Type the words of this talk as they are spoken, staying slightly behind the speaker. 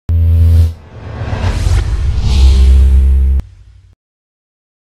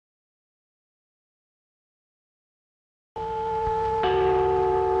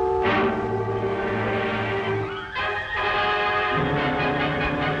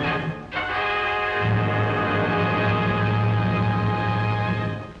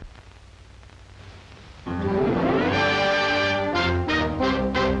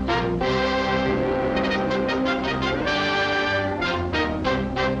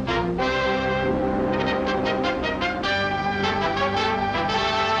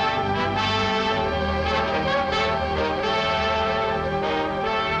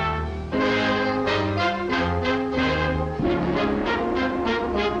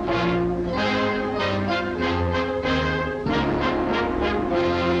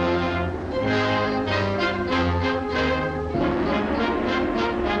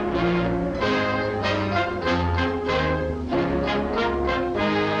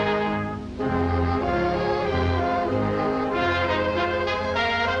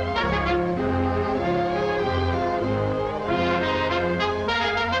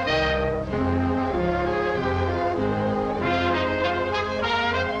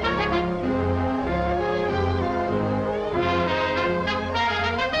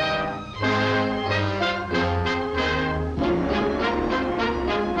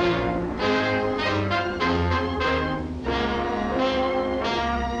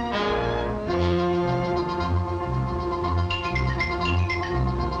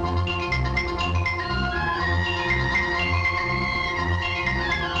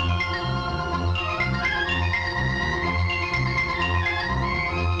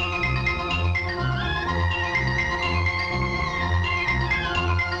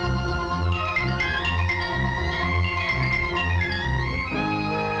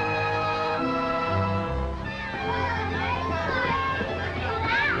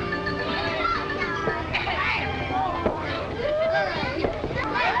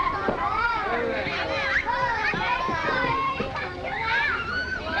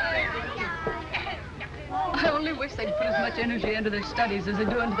into their studies as they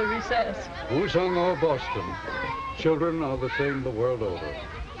do into the recess. Wusong or Boston, children are the same the world over.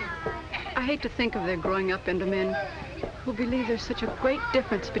 I hate to think of their growing up into men who believe there's such a great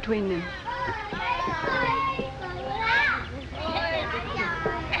difference between them.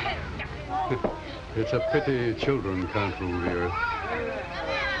 It's a pity children can't rule the earth.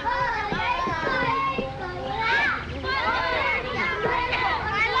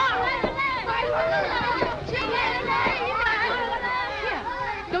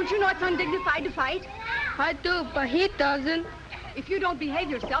 Don't you know it's undignified to fight? I do, but he doesn't. If you don't behave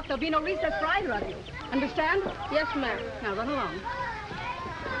yourself, there'll be no recess for either of you. Understand? Yes, ma'am. Now run along.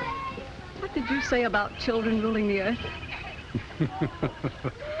 What did you say about children ruling the earth?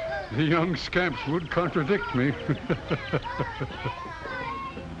 The young scamps would contradict me.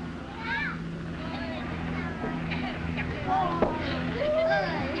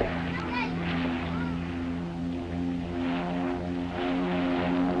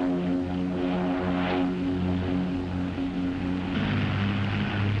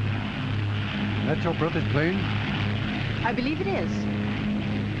 That's your brother's plane? I believe it is.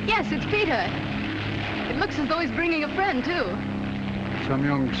 Yes, it's Peter. It looks as though he's bringing a friend, too. Some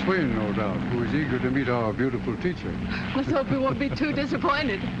young swain, no doubt, who is eager to meet our beautiful teacher. Let's hope we won't be too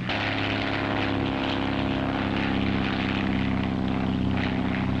disappointed.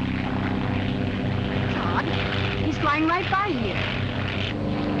 It's odd. He's flying right by here.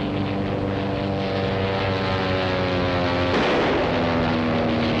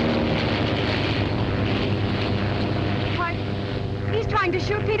 Why, he's trying to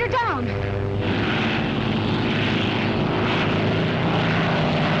shoot Peter down.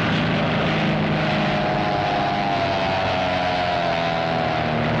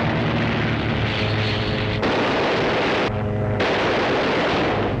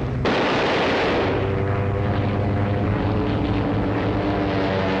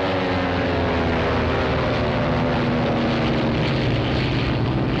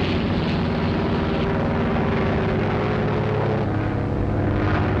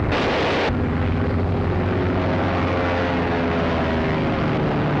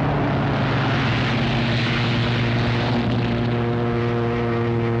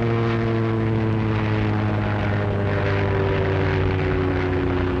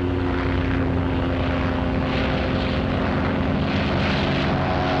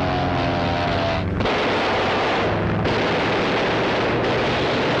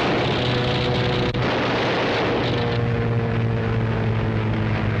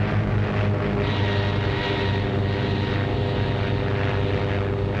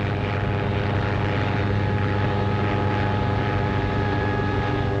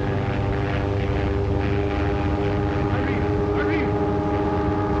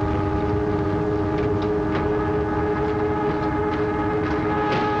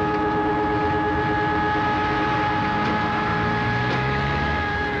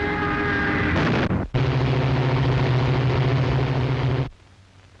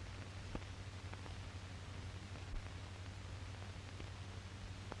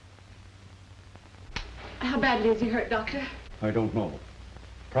 How badly is he hurt, Doctor? I don't know.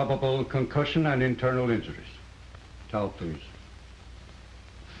 Probable concussion and internal injuries. Towel, please.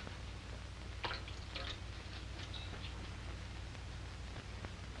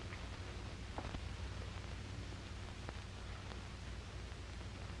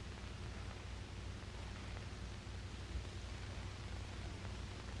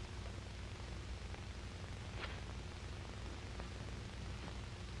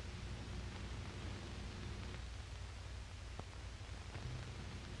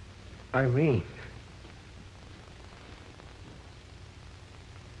 Irene.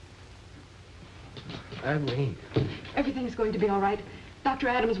 Irene. Everything's going to be all right. Dr.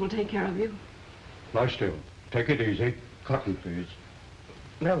 Adams will take care of you. Lie still. Take it easy. Cotton, please.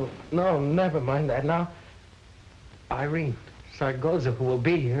 Never mind that now. Irene, Sargoza will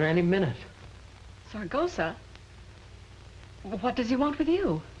be here any minute. Sargoza? What does he want with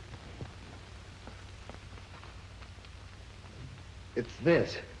you? It's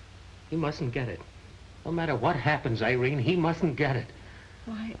this. He mustn't get it. No matter what happens, Irene, he mustn't get it.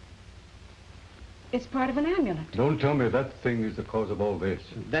 Why, it's part of an amulet. Don't tell me that thing is the cause of all this.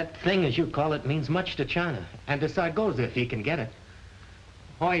 That thing, as you call it, means much to China, and to Sargoza if he can get it.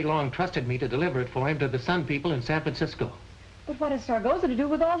 Hoy Long trusted me to deliver it for him to the Sun people in San Francisco. But what has Sargoza to do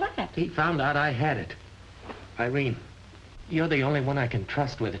with all that? He found out I had it. Irene, you're the only one I can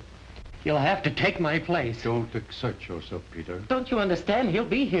trust with it. You'll have to take my place. Don't excite yourself, Peter. Don't you understand? He'll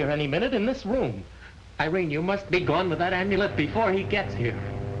be here any minute in this room. Irene, you must be gone with that amulet before he gets here.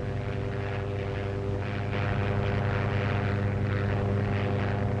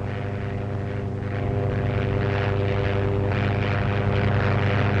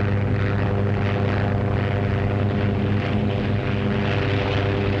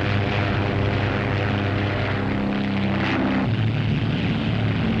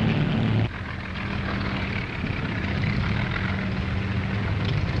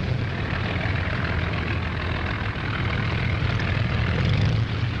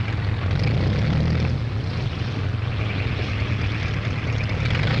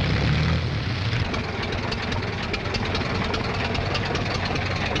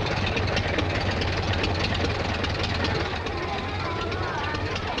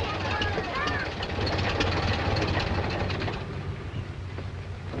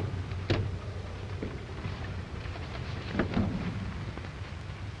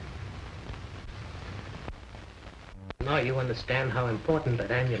 Now you understand how important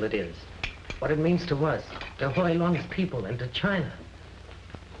that amulet is. What it means to us, to Hoi Long's people, and to China.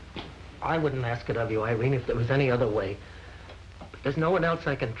 I wouldn't ask it of you, Irene, if there was any other way. But there's no one else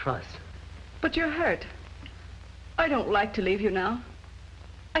I can trust. But you're hurt. I don't like to leave you now.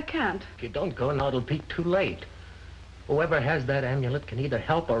 I can't. If you don't go now, it'll be too late. Whoever has that amulet can either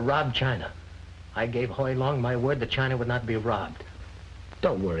help or rob China. I gave Hoi Long my word that China would not be robbed.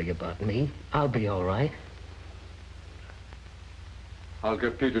 Don't worry about me. I'll be all right. I'll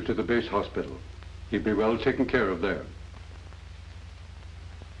get Peter to the base hospital. He'll be well taken care of there.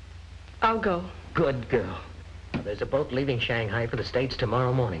 I'll go. Good girl. Now, there's a boat leaving Shanghai for the States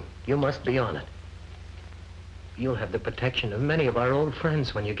tomorrow morning. You must be on it. You'll have the protection of many of our old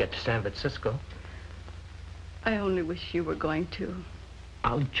friends when you get to San Francisco. I only wish you were going to.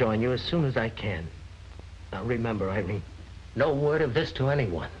 I'll join you as soon as I can. Now remember, Irene, no word of this to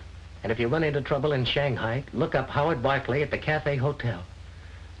anyone. And if you run into trouble in Shanghai, look up Howard Barclay at the Cafe Hotel.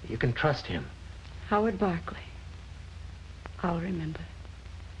 You can trust him. Howard Barclay. I'll remember.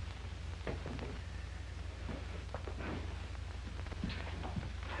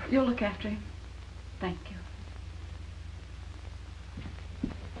 You'll look after him. Thank you.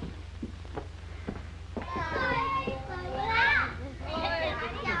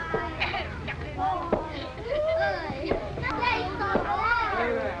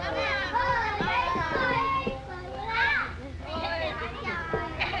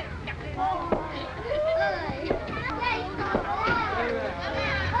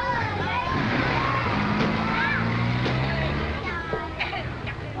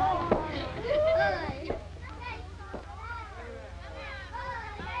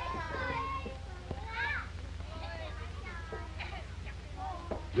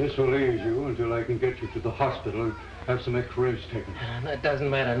 This will ease you until I can get you to the hospital and have some x-rays taken. That doesn't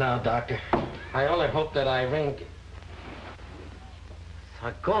matter now, Doctor. I only hope that Irene...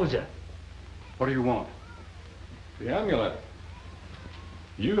 Sarkoza. What do you want? The amulet.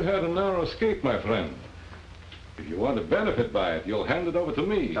 You had a narrow escape, my friend. If you want to benefit by it, you'll hand it over to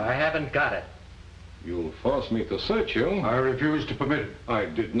me. I haven't got it. You'll force me to search you. I refuse to permit it. I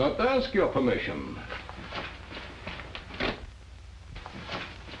did not ask your permission.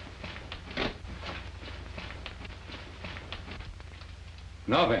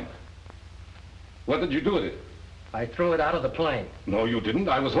 Now then, what did you do with it? I threw it out of the plane. No, you didn't.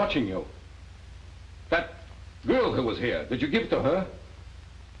 I was watching you. That girl who was here, did you give it to her?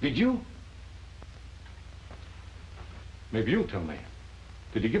 Did you? Maybe you'll tell me.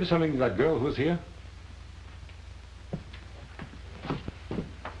 Did you give something to that girl who was here?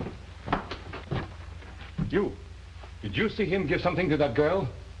 You. Did you see him give something to that girl?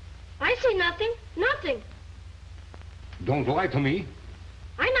 I see nothing. Nothing. Don't lie to me.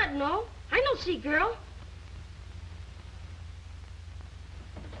 I not know. I no see girl.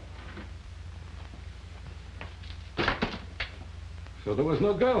 So there was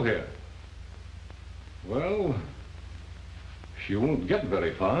no girl here. Well, she won't get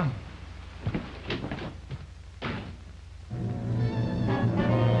very far.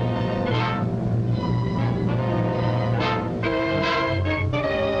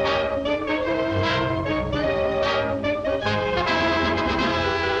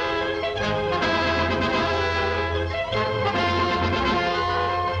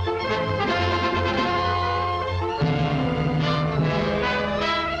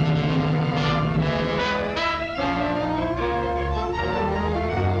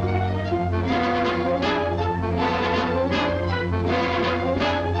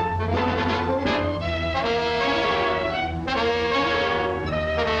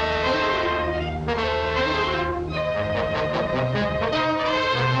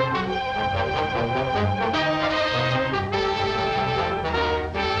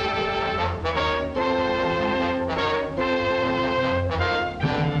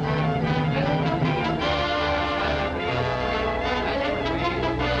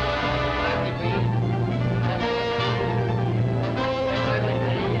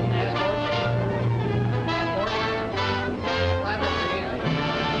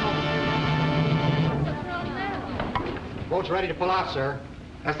 Boat's ready to pull out, sir.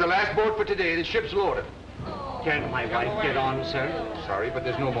 That's the last boat for today. The ship's loaded. Can't my wife get on, sir? Sorry, but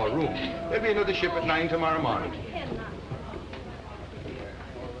there's no more room. There'll be another ship at 9 tomorrow morning.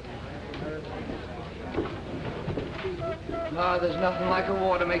 No, there's nothing like a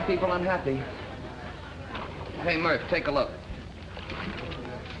war to make people unhappy. Hey, Murph, take a look.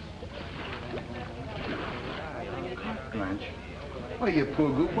 Blanche, why, you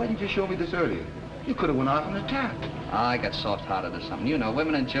poor goop, why didn't you show me this earlier? You could have went off and attacked. I got soft-hearted or something. You know,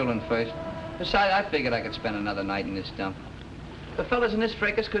 women and children first. Besides, I figured I could spend another night in this dump. The fellas in this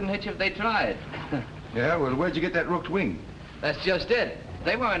fracas couldn't hit you if they tried. Yeah, well, where'd you get that rooked wing? That's just it.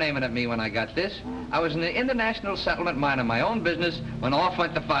 They weren't aiming at me when I got this. I was in the international settlement minding my own business when off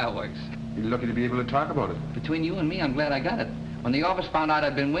went the fireworks. You're lucky to be able to talk about it. Between you and me, I'm glad I got it. When the office found out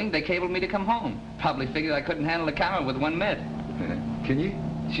I'd been winged, they cabled me to come home. Probably figured I couldn't handle the camera with one med. Can you?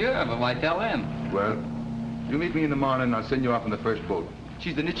 Sure, but why tell them? Well, you meet me in the morning and I'll send you off on the first boat.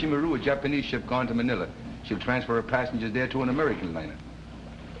 She's the Nichimaru, a Japanese ship gone to Manila. She'll transfer her passengers there to an American liner.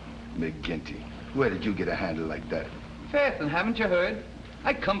 McGinty, where did you get a handle like that? Faith, and haven't you heard?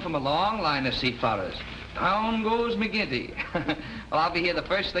 I come from a long line of seafarers. Down goes McGinty. Well, I'll be here the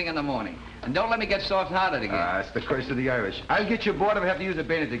first thing in the morning. And don't let me get soft-hearted again. Ah, it's the curse of the Irish. I'll get you aboard if I have to use a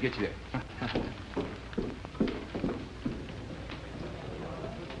bayonet to get you there.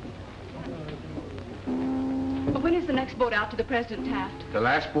 But when is the next boat out to the President Taft? The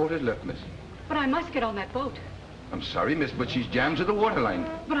last boat is left, miss. But I must get on that boat. I'm sorry, miss, but she's jammed to the waterline.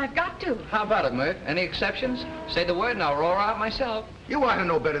 But I've got to. How about it, Mert? Any exceptions? Say the word and I'll roar out myself. You ought to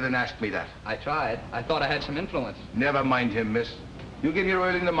know better than ask me that. I tried. I thought I had some influence. Never mind him, miss. You get here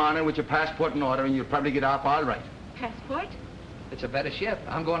early in the morning with your passport in order and you'll probably get off all right. Passport? It's a better ship.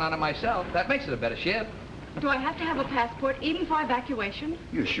 I'm going on it myself. That makes it a better ship. Do I have to have a passport even for evacuation?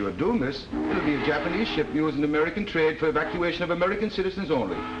 You sure do, miss. It'll be a Japanese ship using American trade for evacuation of American citizens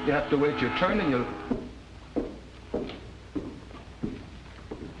only. You have to wait your turn and you'll...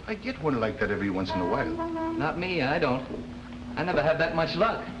 I get one like that every once in a while. Not me, I don't. I never have that much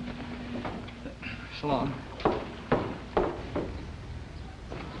luck. So long.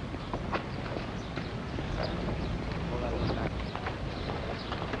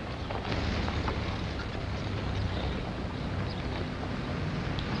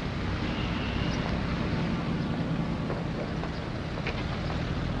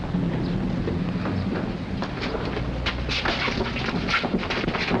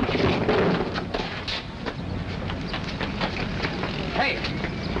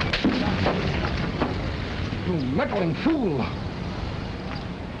 Fool!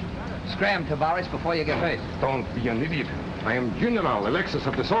 Scram, Tavares, before you get hurt. Don't be an idiot. I am General Alexis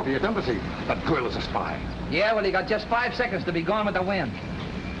of the Soviet Embassy. That girl is a spy. Yeah, well, you got just 5 seconds to be gone with the wind.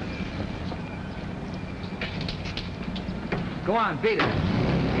 Go on, beat it.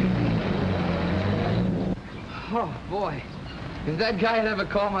 Oh, boy. If that guy had ever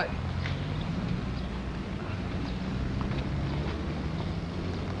called my...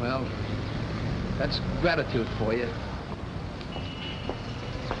 Well, that's gratitude for you.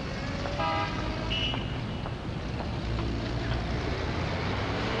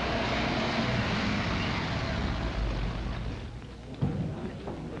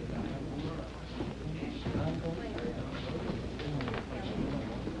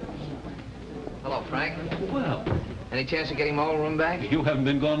 Hello, Frank. Well, Any chance of getting my old room back? you haven't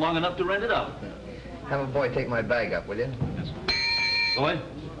been gone long enough to rent it out. Have a boy take my bag up, will you? Go ahead.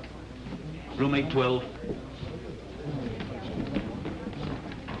 Room 812.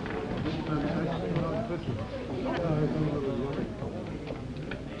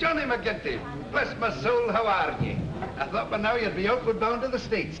 Johnny McGinty, bless my soul, how are you? I thought by now you'd be outward bound to the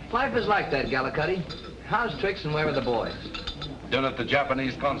States. Life is like that, Gallicuddy. How's tricks and where are the boys? Done at the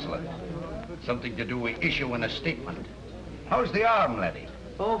Japanese consulate. Something to do with issuing a statement. How's the arm, laddie?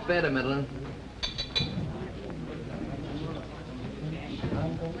 Oh, fair to middling.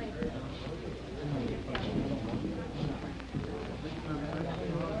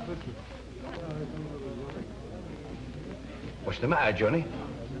 What's the matter, Johnny?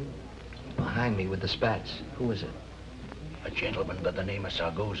 Behind me with the spats. Who is it? A gentleman by the name of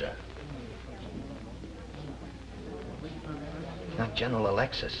Sargoza. Not General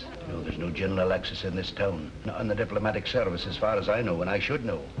Alexis. No, there's no General Alexis in this town. Not in the diplomatic service as far as I know, and I should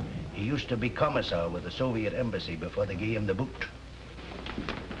know. He used to be commissar with the Soviet embassy before they gave him the boot.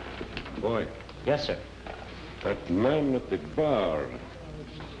 Boy, Yes, sir. that man at the bar,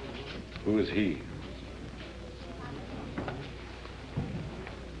 who is he?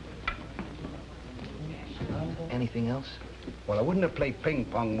 Anything else? Well, I wouldn't have played ping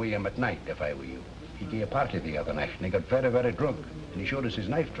pong with him at night if I were you. He gave a party the other night, and he got very, very drunk. And he showed us his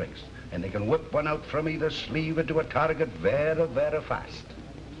knife tricks. And they can whip one out from either sleeve into a target very, very fast.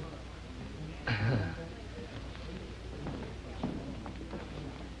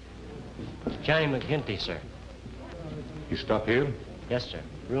 Johnny McGinty, sir. You stop here? Yes, sir.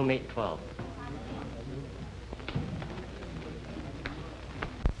 Room 812.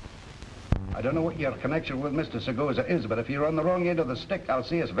 I don't know what your connection with Mr. Sargoza is, but if you're on the wrong end of the stick, I'll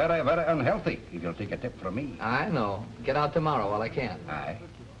say it's very, very unhealthy, if you'll take a tip from me. I know. Get out tomorrow while I can. Aye.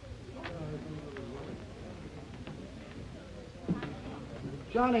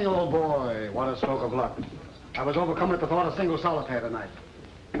 Johnny, old boy, what a stroke of luck. I was overcome at the thought of single solitaire tonight.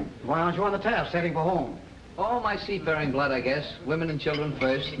 Why aren't you on the taff, sailing for home? Oh, my seafaring blood, I guess. Women and children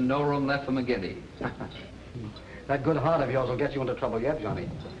first, and no room left for McGinty. That good heart of yours will get you into trouble yet, Johnny.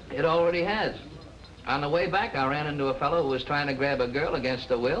 It already has. On the way back, I ran into a fellow who was trying to grab a girl against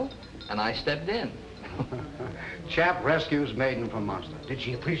her will, and I stepped in. Chap rescues maiden from monster. Did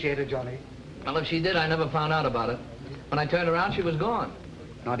she appreciate it, Johnny? Well, if she did, I never found out about it. When I turned around, she was gone.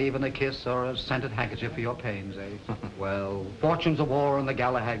 Not even a kiss or a scented handkerchief for your pains, eh? Well, fortunes of war and the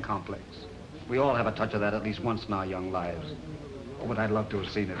Galahad complex. We all have a touch of that at least once in our young lives. Oh, but I'd love to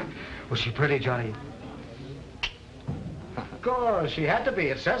have seen it. Was she pretty, Johnny? Of course, she had to be.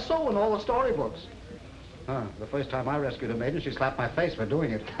 It says so in all the storybooks. The first time I rescued a maiden, she slapped my face for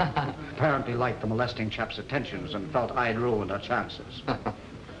doing it. Apparently liked the molesting chap's attentions and felt I'd ruined her chances.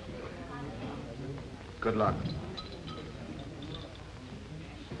 Good luck.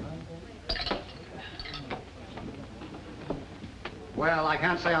 Well, I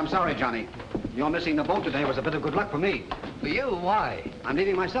can't say I'm sorry, Johnny. Your missing the boat today was a bit of good luck for me. For you? Why? I'm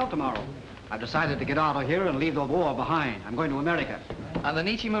leaving myself tomorrow. I've decided to get out of here and leave the war behind. I'm going to America. On the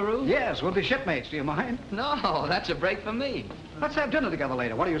Nietzsche Maru? Yes, we'll be shipmates. Do you mind? No, that's a break for me. Let's have dinner together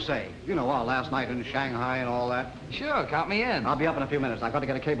later. What do you say? You know, our last night in Shanghai and all that. Sure, count me in. I'll be up in a few minutes. I've got to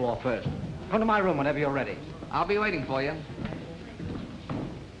get a cable off first. Come to my room whenever you're ready. I'll be waiting for you.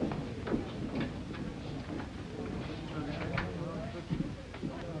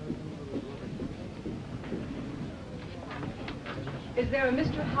 Is there a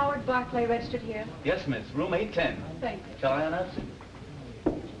Mr. Howard Barclay registered here? Yes, miss. Room 810. Thanks. Shall I announce it?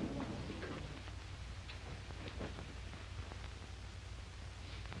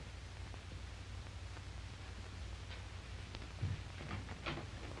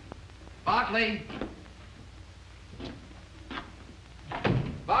 Barclay!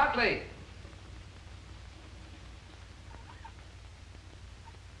 Barclay!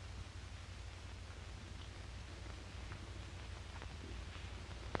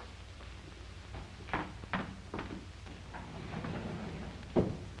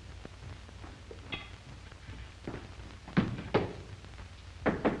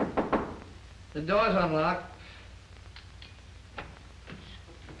 The door's unlocked.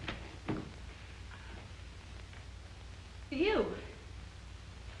 You?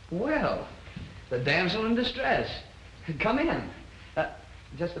 Well, the damsel in distress. Come in.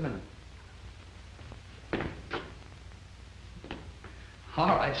 Just a minute. All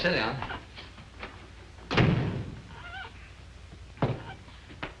right, sit down.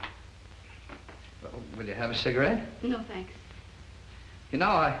 Will you have a cigarette? No, thanks. You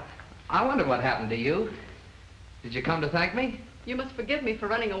know, I wonder what happened to you. Did you come to thank me? You must forgive me for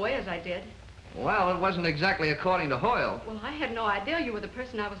running away as I did. Well, it wasn't exactly according to Hoyle. Well, I had no idea you were the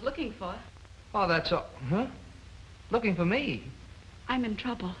person I was looking for. Oh, that's all. Huh? Looking for me? I'm in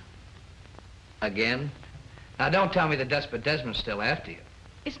trouble. Again? Now, don't tell me the Desperate Desmond's still after you.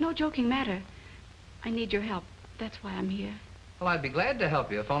 It's no joking matter. I need your help. That's why I'm here. Well, I'd be glad to help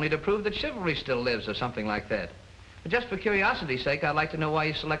you, if only to prove that chivalry still lives or something like that. But just for curiosity's sake, I'd like to know why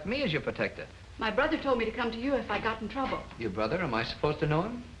you select me as your protector. My brother told me to come to you if I got in trouble. Your brother? Am I supposed to know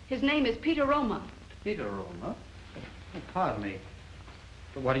him? His name is Peter Roma. Peter Roma? Oh, pardon me.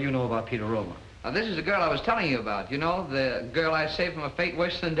 But what do you know about Peter Roma? Now, this is the girl I was telling you about. You know, the girl I saved from a fate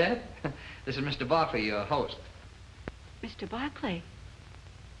worse than death? This is Mr. Barclay, your host. Mr. Barclay?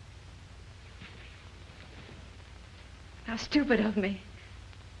 How stupid of me.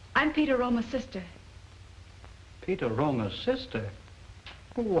 I'm Peter Roma's sister. Peter Roma's sister?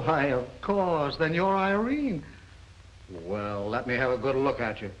 Why, of course. Then you're Irene. Well, let me have a good look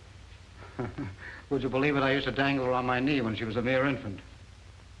at you. Would you believe it? I used to dangle her on my knee when she was a mere infant.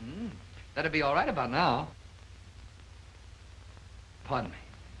 That'd be all right about now. Pardon me.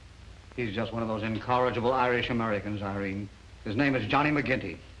 He's just one of those incorrigible Irish Americans, Irene. His name is Johnny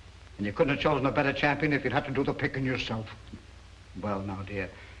McGinty. And you couldn't have chosen a better champion if you'd had to do the picking yourself. Well, now, dear.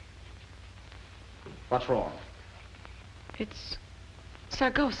 What's wrong? It's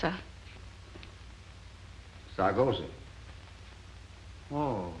Sargosa. Sargosa?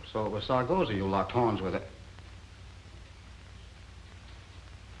 Oh, so it was Sargosa you locked horns with it.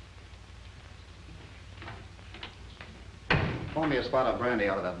 Pour me a spot of brandy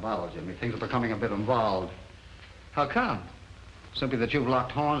out of that bottle, Jimmy. Things are becoming a bit involved. How come? Simply that you've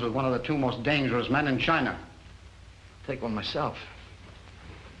locked horns with one of the two most dangerous men in China. Take one myself.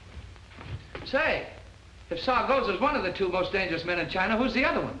 Say, if Sargosa's one of the two most dangerous men in China, who's the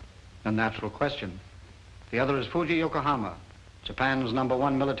other one? A natural question. The other is Fuji Yokohama, Japan's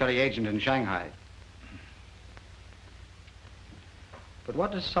 #1 military agent in Shanghai. But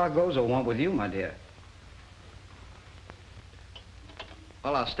what does Sargozo want with you, my dear?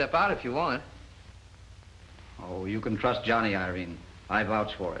 Well, I'll step out if you want. Oh, you can trust Johnny, Irene. I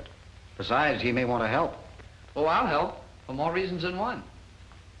vouch for it. Besides, he may want to help. Oh, I'll help, for more reasons than one.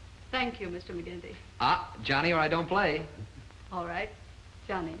 Thank you, Mr. McGinty. Ah, Johnny or I don't play. All right,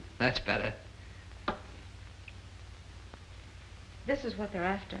 Johnny. That's better. This is what they're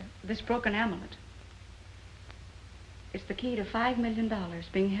after, this broken amulet. It's the key to $5 million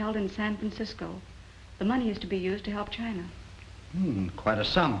being held in San Francisco. The money is to be used to help China. Quite a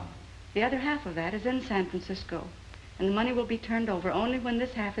sum. The other half of that is in San Francisco, and the money will be turned over only when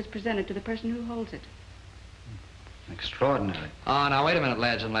this half is presented to the person who holds it. Extraordinary. Oh, now, wait a minute,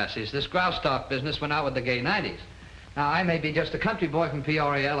 lads and lassies. This grouse stock business went out with the gay 90s. Now, I may be just a country boy from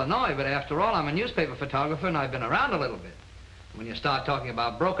Peoria, Illinois, but after all, I'm a newspaper photographer, and I've been around a little bit. When you start talking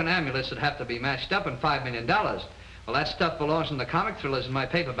about broken amulets that have to be matched up in $5 million, well, that stuff belongs in the comic thrillers in my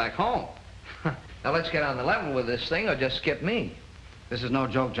paper back home. Now, let's get on the level with this thing or just skip me. This is no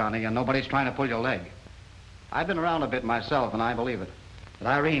joke, Johnny, and nobody's trying to pull your leg. I've been around a bit myself, and I believe it. But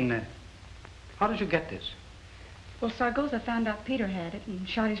Irene, how did you get this? Well, Sargoza found out Peter had it and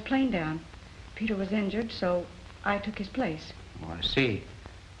shot his plane down. Peter was injured, so I took his place. Oh, I see.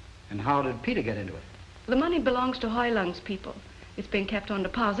 And how did Peter get into it? The money belongs to Hoi Lung's people. It's being kept on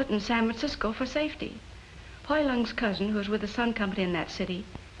deposit in San Francisco for safety. Hoi Lung's cousin, who is with the Sun Company in that city,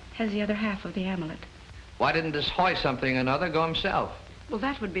 has the other half of the amulet. Why didn't this Hoy something or another go himself? Well,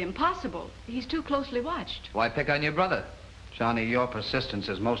 that would be impossible. He's too closely watched. Why pick on your brother? Johnny, your persistence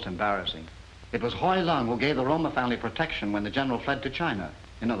is most embarrassing. It was Hoi Lung who gave the Roma family protection when the general fled to China.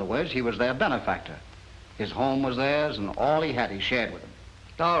 In other words, he was their benefactor. His home was theirs, and all he had he shared with them.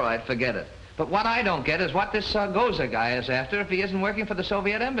 All right, forget it. But what I don't get is what this Sargoza guy is after if he isn't working for the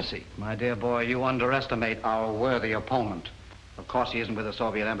Soviet embassy. My dear boy, you underestimate our worthy opponent. Of course, he isn't with the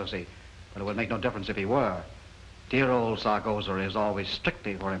Soviet embassy, but it would make no difference if he were. Dear old Sargoza is always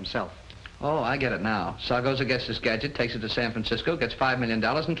strictly for himself. Oh, I get it now. Sargoza gets this gadget, takes it to San Francisco, gets $5 million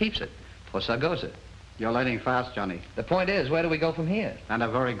and keeps it. For Sargoza. You're learning fast, Johnny. The point is, where do we go from here? And a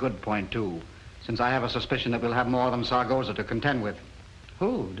very good point, too, since I have a suspicion that we'll have more than Sargoza to contend with.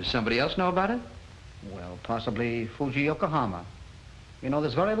 Who? Does somebody else know about it? Well, possibly Fuji Yokohama. You know,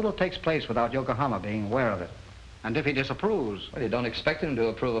 there's very little takes place without Yokohama being aware of it. And if he disapproves... Well, you don't expect him to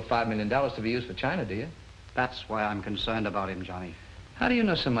approve of $5 million to be used for China, do you? That's why I'm concerned about him, Johnny. How do you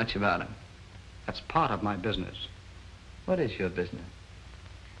know so much about him? That's part of my business. What is your business?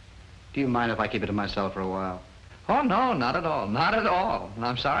 Do you mind if I keep it to myself for a while? Oh, no, not at all. Not at all. And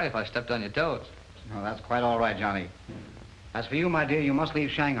I'm sorry if I stepped on your toes. No, that's quite all right, Johnny. As for you, my dear, you must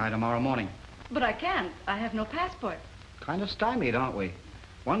leave Shanghai tomorrow morning. But I can't. I have no passport. Kind of stymied, aren't we?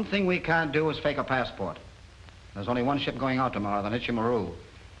 One thing we can't do is fake a passport. There's only one ship going out tomorrow, the Nichimaru.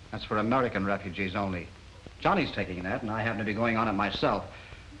 That's for American refugees only. Johnny's taking that, and I happen to be going on it myself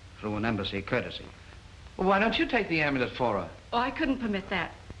through an embassy courtesy. Well, why don't you take the amulet for her? Oh, I couldn't permit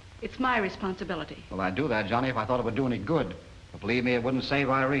that. It's my responsibility. Well, I'd do that, Johnny, if I thought it would do any good. But believe me, it wouldn't save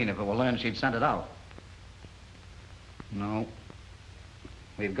Irene if it were learned she'd sent it out. No.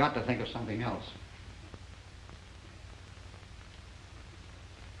 We've got to think of something else.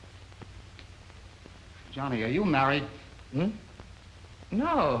 Johnny, are you married? Hmm? No,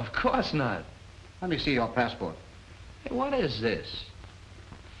 of course not. Let me see your passport. Hey, what is this?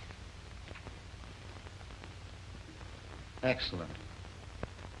 Excellent.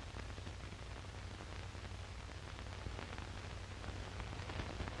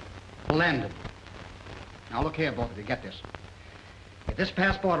 Splendid. Now look here, both of you, get this. If this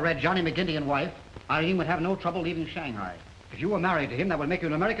passport read Johnny McGinty and wife, Irene would have no trouble leaving Shanghai. If you were married to him, that would make you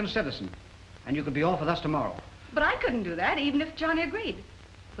an American citizen. And you could be off with us tomorrow. But I couldn't do that, even if Johnny agreed.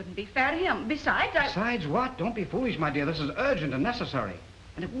 Wouldn't be fair to him. Besides, I... Besides what? Don't be foolish, my dear. This is urgent and necessary.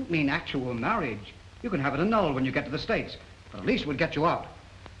 And it won't mean actual marriage. You can have it annulled when you get to the States. But at least we'll get you out.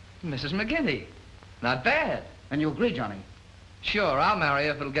 Mrs. McGinty. Not bad. And you agree, Johnny? Sure, I'll marry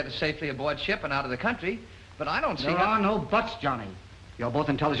her if it'll get us safely aboard ship and out of the country. But I don't see... There are no buts, Johnny. You're both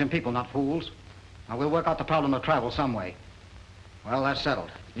intelligent people, not fools. Now, we'll work out the problem of travel some way. Well, that's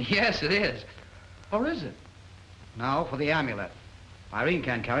settled. Yes, it is. Or is it? Now for the amulet. Irene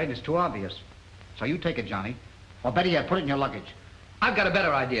can't carry it. It's too obvious. So you take it, Johnny. Or better yet, put it in your luggage. I've got a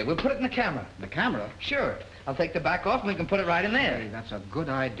better idea. We'll put it in the camera. The camera? Sure. I'll take the back off and we can put it right in there. Hey, that's a good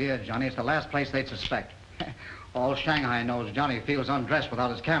idea, Johnny. It's the last place they'd suspect. All Shanghai knows Johnny feels undressed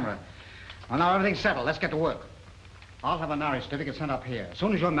without his camera. Well, now everything's settled. Let's get to work. I'll have a marriage certificate sent up here. As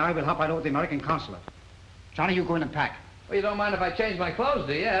soon as you're married, we'll hop right over to the American consulate. Johnny, you go in and pack. Well, you don't mind if I change my clothes,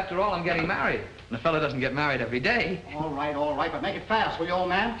 do you? After all, I'm getting married. And a fella doesn't get married every day. All right, but make it fast, will you, old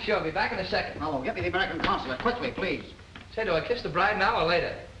man? Sure, I'll be back in a second. No, get me the American consulate, quickly, please. Say, do I kiss the bride now or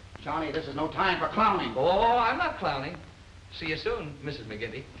later? Johnny, this is no time for clowning. Oh, I'm not clowning. See you soon, Mrs.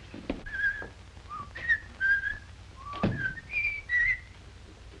 McGinty.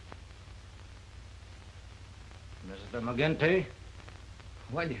 Mr. McGinty?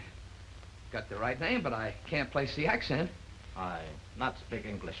 Well, you got the right name, but I can't place the accent. I not speak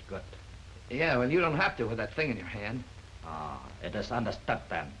English good. Yeah, well, you don't have to with that thing in your hand. Ah, it is understood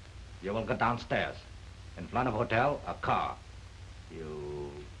then. You will go downstairs. In front of hotel, a car.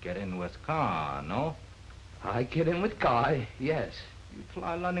 You get in with car, no? I get in with car, yes. You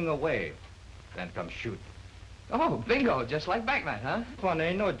fly running away, then come shoot. Oh, bingo, just like back night, huh?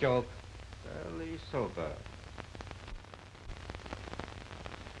 Funny, no joke. Fairly sober.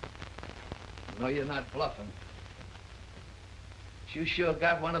 No, you're not bluffing. You sure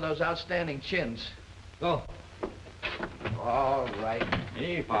got one of those outstanding chins. Go. All right.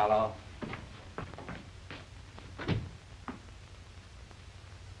 Me follow.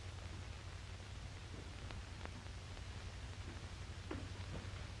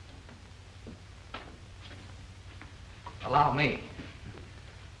 Allow me.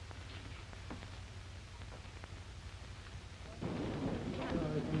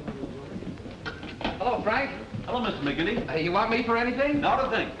 Hello, Frank. Hello, Mr. McGinty. You want me for anything? Not a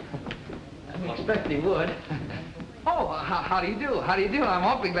thing. I didn't expect he would. Oh, how do you do? How do you do? I'm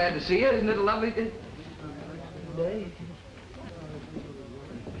awfully glad to see you. Isn't it a lovely day?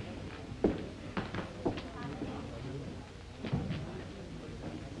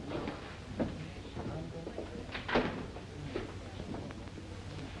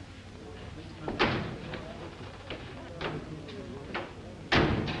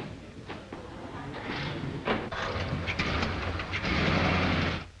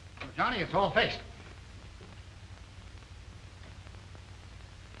 Johnny, it's all fixed.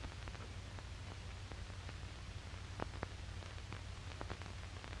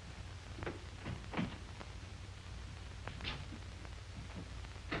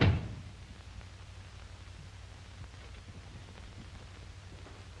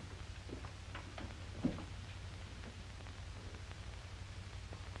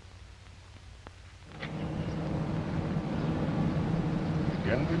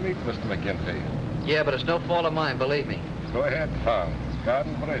 Again we meet, Mr. McGinty. Yeah, but it's no fault of mine, believe me. Go ahead, Tom.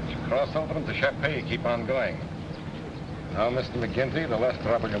 Garden Bridge. Cross over into Chappé. Keep on going. Now, Mr. McGinty, the less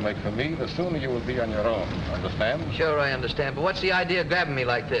trouble you make for me, the sooner you will be on your own. Understand? Sure, I understand. But what's the idea of grabbing me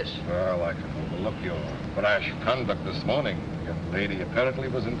like this? Well, I can overlook your brash conduct this morning. The young lady apparently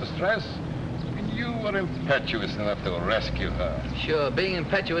was in distress. And you were impetuous enough to rescue her. Sure, being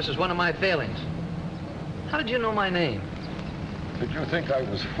impetuous is one of my failings. How did you know my name? Did you think I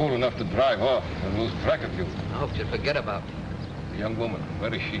was fool enough to drive off and lose track of you? I hoped you'd forget about me. The young woman,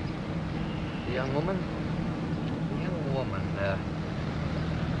 where is she? The young woman? Young woman,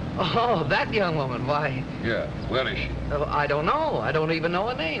 Oh, that young woman, why? Yeah, where is she? Oh, I don't know. I don't even know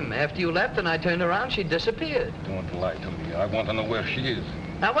her name. After you left and I turned around, she disappeared. Don't lie to me. I want to know where she is.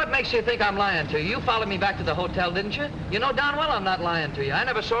 Now, what makes you think I'm lying to you? You followed me back to the hotel, didn't you? You know darn well I'm not lying to you. I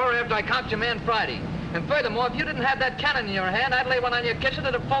never saw her after I conked your man Friday. And furthermore, if you didn't have that cannon in your hand, I'd lay one on your kitchen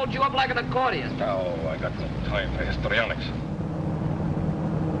that'd fold you up like an accordion. Oh, I got no time for histrionics.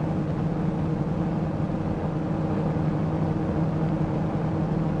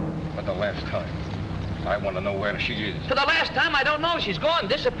 For the last time, I want to know where she is. For the last time, I don't know. She's gone,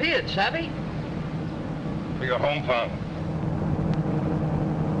 disappeared, savvy? For your hometown.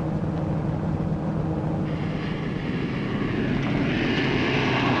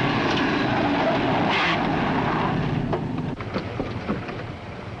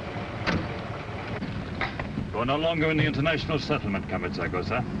 You are no longer in the international settlement,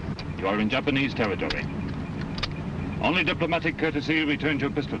 Kamitsagosa. You are in Japanese territory. Only diplomatic courtesy returns your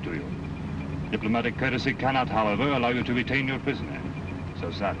pistol to you. Diplomatic courtesy cannot, however, allow you to retain your prisoner.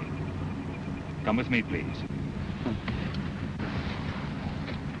 So sorry. Come with me, please.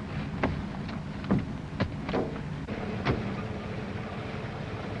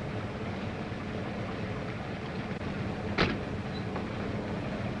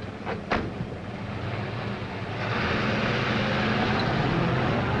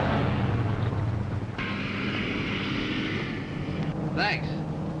 Thanks.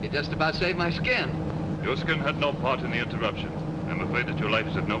 You just about saved my skin. Your skin had no part in the interruption. I'm afraid that your life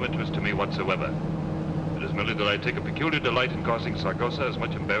is of no interest to me whatsoever. It is merely that I take a peculiar delight in causing Sargosa as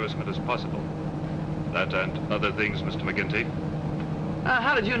much embarrassment as possible. That and other things, Mr. McGinty.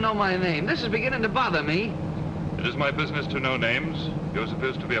 How did you know my name? This is beginning to bother me. It is my business to know names. Yours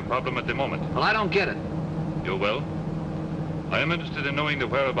appears to be a problem at the moment. Well, I don't get it. You will? I am interested in knowing the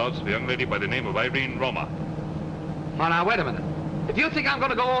whereabouts of a young lady by the name of Irene Roma. Oh, now, wait a minute. If you think I'm going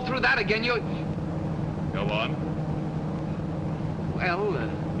to go all through that again, you... Go on. Well,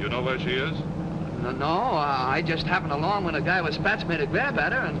 You know where she is? no, I just happened along when a guy with spats made a grab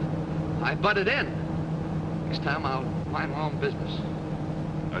at her, and I butted in. Next time, I'll mind my own business.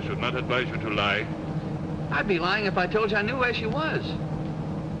 I should not advise you to lie. I'd be lying if I told you I knew where she was.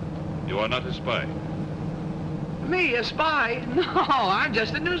 You are not a spy. Me, a spy? No, I'm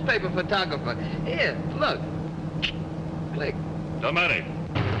just a newspaper photographer. Here, look. Click. Domani.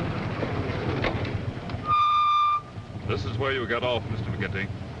 This is where you get off, Mr. McGinty.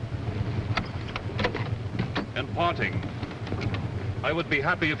 In parting, I would be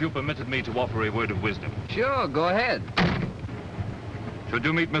happy if you permitted me to offer a word of wisdom. Sure, go ahead. Should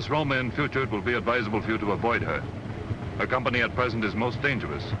you meet Miss Roma in future, it will be advisable for you to avoid her. Her company at present is most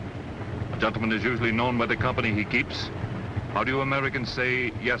dangerous. A gentleman is usually known by the company he keeps. How do you Americans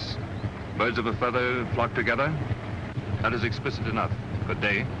say, yes, birds of a feather flock together? That is explicit enough. Good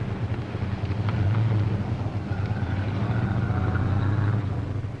day.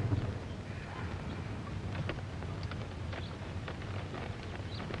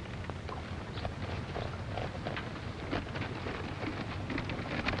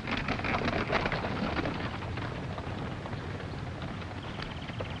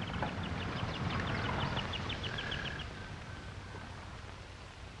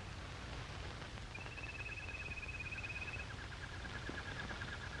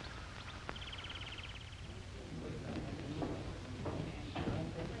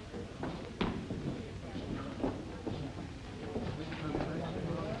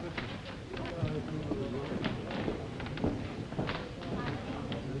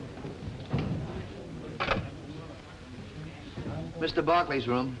 Mr. Barkley's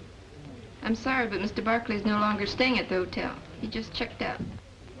room. I'm sorry, but Mr. Barkley's no longer staying at the hotel. He just checked out.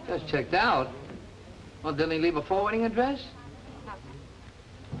 Just checked out? Well, didn't he leave a forwarding address?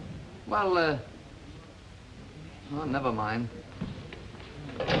 Well, well, never mind.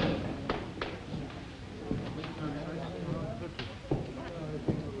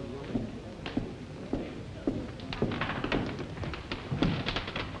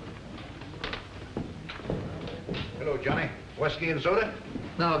 Hello, Johnny. Whiskey and soda?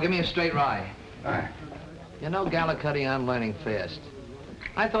 No, give me a straight rye. Aye. You know, Gallicuddy, I'm learning fast.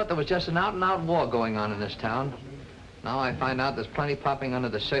 I thought there was just an out-and-out war going on in this town. Now I find out there's plenty popping under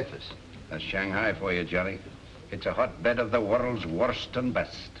the surface. That's Shanghai for you, Johnny. It's a hotbed of the world's worst and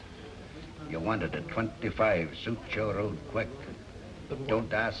best. You wanted a 25, suit your road quick.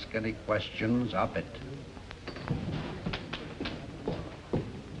 Don't ask any questions, up it.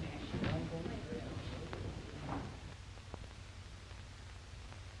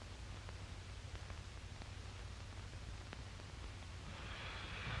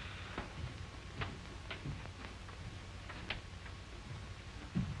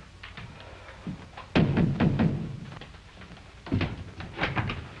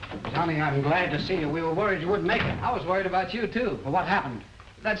 Johnny, I'm glad to see you. We were worried you wouldn't make it. I was worried about you, too. Well, what happened?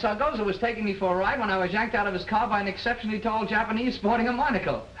 That Sargoza was taking me for a ride when I was yanked out of his car by an exceptionally tall Japanese sporting a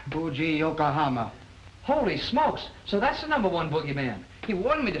monocle. Fuji, Yokohama. Holy smokes. So that's the #1 boogeyman. He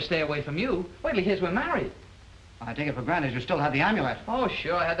warned me to stay away from you. Wait till he hears we're married. I take it for granted you still have the amulet. Oh,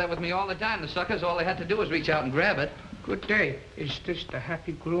 sure. I had that with me all the time. The suckers, all they had to do was reach out and grab it. Good day. Is this the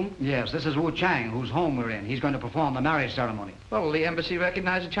happy groom? Yes, this is Wu Chang, whose home we're in. He's going to perform the marriage ceremony. Well, will the embassy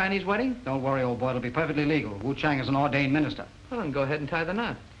recognize a Chinese wedding? Don't worry, old boy. It'll be perfectly legal. Wu Chang is an ordained minister. Well, then go ahead and tie the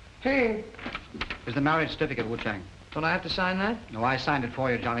knot. Hey. Here's the marriage certificate, Wu Chang. Don't I have to sign that? No, I signed it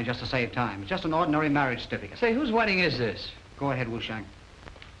for you, Johnny, just to save time. It's just an ordinary marriage certificate. Say, whose wedding is this? Go ahead, Wu Chang.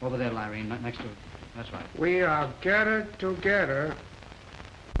 Over there, Lyrene, next to it. That's right. We are gathered together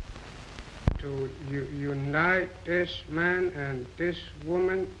to unite this man and this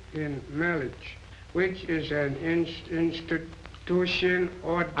woman in marriage, which is an institution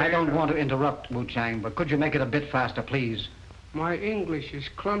ordained... I don't want to interrupt, Wu Chang, but could you make it a bit faster, please? My English is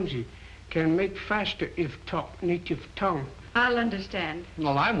clumsy. Can make faster if talk native tongue. I'll understand.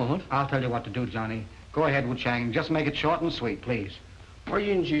 Well, I won't. I'll tell you what to do, Johnny. Go ahead, Wu Chang. Just make it short and sweet, please. 我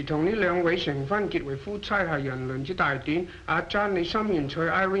現時同呢兩位成婚結為夫妻係人倫之大典。阿珍，你心願娶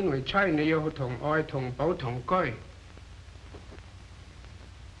Irene 為妻，你要同愛同保同居。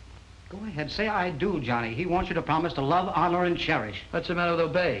Go ahead, say I do, Johnny. He wants you to promise to love, honor, and cherish. What's the matter with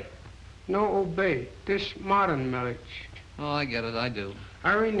obey? No obey. This modern marriage. Oh, I get it. I do.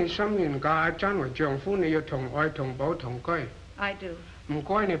 Irene 你心願嫁阿珍為丈夫，你要同愛同保同居。I do. 唔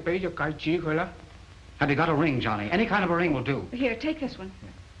該，你俾隻戒指佢啦。Have you got a ring, Johnny? Any kind of a ring will do. Here, take this one.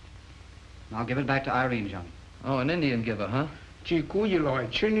 I'll give it back to Irene, Johnny. Oh, an Indian giver, huh? 自古以來，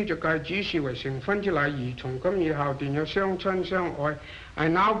穿呢隻戒指視為成婚之禮儀，從今以後便有相親相愛。I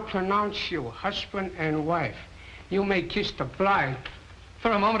now pronounce you husband and wife. You may kiss the bride.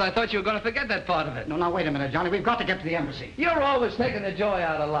 For a moment, I thought you were going to forget that part of it. No, now, wait a minute, Johnny. We've got to get to the embassy. You're always taking the joy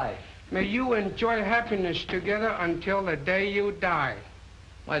out of life. May you enjoy happiness together until the day you die.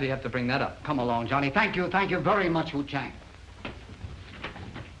 Why do you have to bring that up? Come along, Johnny. Thank you very much, Wu Chang.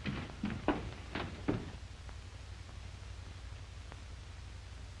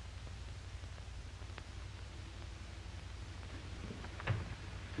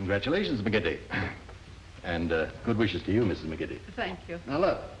 Congratulations, McGinty. And good wishes to you, Mrs. McGinty. Thank you. Now,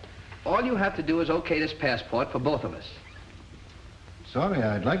 look, all you have to do is okay this passport for both of us. Sorry,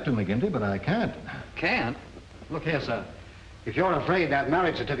 I'd like to, McGinty, but I can't. Can't? Look here, sir. If you're afraid that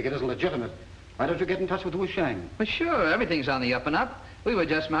marriage certificate isn't legitimate, why don't you get in touch with Wu Shang? Well, sure. Everything's on the up and up. We were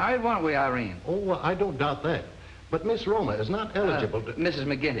just married, weren't we, Irene? Oh, well, I don't doubt that. But Miss Roma is not eligible to... Mrs.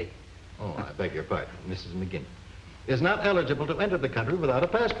 McGinty. Oh, I beg your pardon. Mrs. McGinty is not eligible to enter the country without a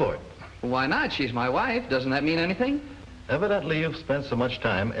passport. Why not? She's my wife. Doesn't that mean anything? Evidently, you've spent so much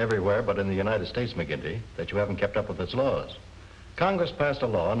time everywhere but in the United States, McGinty, that you haven't kept up with its laws. Congress passed a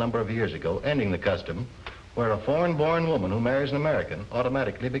law a number of years ago ending the custom where a foreign-born woman who marries an American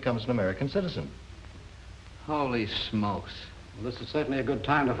automatically becomes an American citizen. Holy smokes. Well, this is certainly a good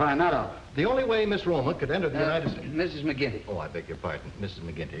time to find that out. The only way Miss Roma could enter the United States... Mrs. McGinty. Oh, I beg your pardon. Mrs.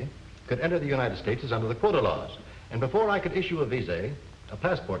 McGinty could enter the United States is under the quota laws. And before I could issue a visa, a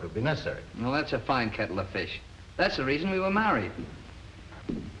passport would be necessary. Well, that's a fine kettle of fish. That's the reason we were married.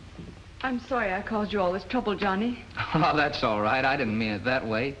 I'm sorry I caused you all this trouble, Johnny. Oh, that's all right. I didn't mean it that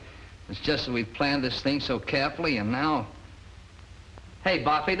way. It's just that we planned this thing so carefully, and now... Hey,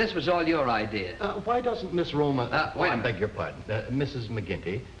 Boffy, this was all your idea. Why doesn't Miss Roma... wait a I minute. beg your pardon. Mrs.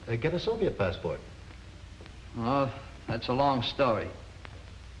 McGinty, get a Soviet passport. Oh, that's a long story.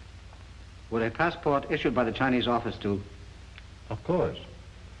 Would a passport issued by the Chinese office do? Of course.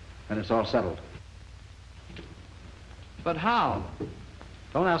 Then it's all settled. But how?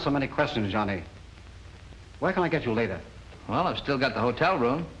 Don't ask so many questions, Johnny. Where can I get you later? Well, I've still got the hotel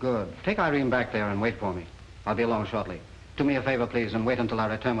room. Good. Take Irene back there and wait for me. I'll be along shortly. Do me a favor, please, and wait until I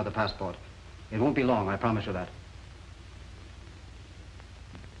return with the passport. It won't be long, I promise you that.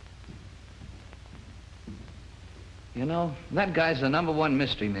 You know, that guy's the #1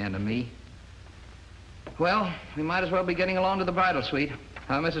 mystery man to me. Well, we might as well be getting along to the bridal suite.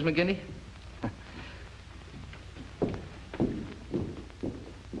 Huh, Mrs. McGinty?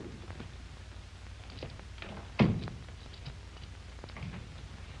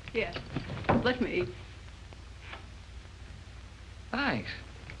 Here, let me eat. Thanks.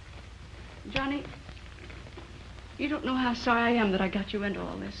 Johnny, you don't know how sorry I am that I got you into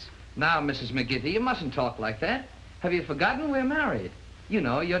all this. Now, Mrs. McGinty, you mustn't talk like that. Have you forgotten we're married? You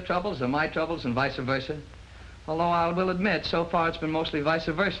know, your troubles are my troubles and vice versa. Although I will admit, so far it's been mostly vice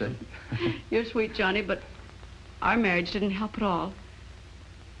versa. You're sweet, Johnny, but our marriage didn't help at all.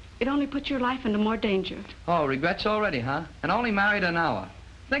 It only put your life into more danger. Oh, regrets already, huh? And only married an hour.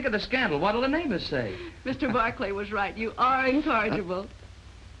 Think of the scandal. What'll the neighbors say? Mr. Barclay was right. You are incorrigible.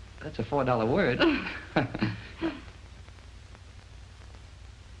 That's a $4 word.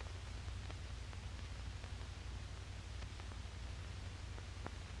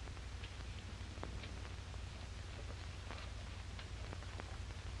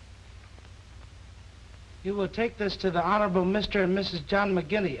 You will take this to the Honorable Mr. and Mrs. John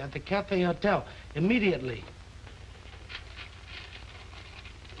McGinty at the Cafe Hotel immediately.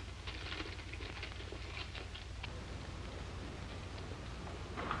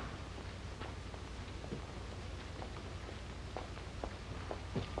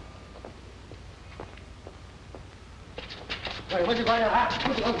 Wait, what's it going to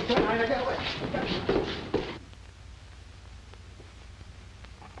happen? Get away.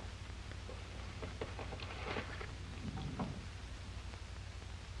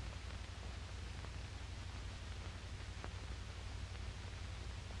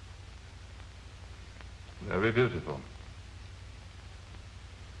 Very beautiful.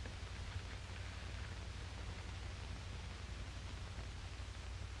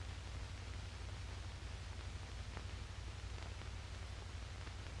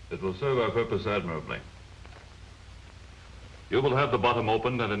 It will serve our purpose admirably. You will have the bottom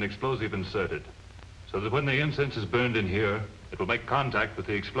opened and an explosive inserted, so that when the incense is burned in here, it will make contact with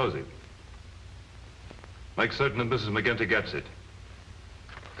the explosive. Make certain that Mrs. McGinty gets it.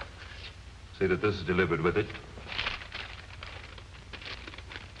 See that this is delivered with it.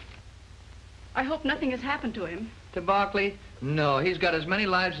 I hope nothing has happened to him. To Barkley? No, he's got as many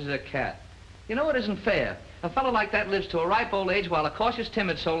lives as a cat. You know, it isn't fair. A fellow like that lives to a ripe old age while a cautious,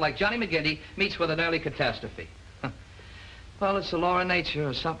 timid soul like Johnny McGinty meets with an early catastrophe. Well, it's the law of nature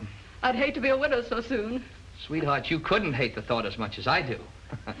or something. I'd hate to be a widow so soon. Sweetheart, you couldn't hate the thought as much as I do.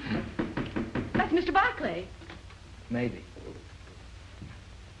 That's Mr. Barkley. Maybe.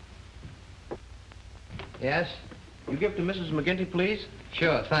 Yes? You give to Mrs. McGinty, please?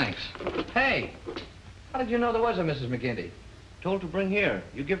 Sure, thanks. Hey, how did you know there was a Mrs. McGinty? Told to bring here.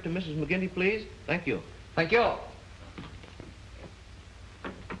 You give to Mrs. McGinty, please? Thank you. Thank you.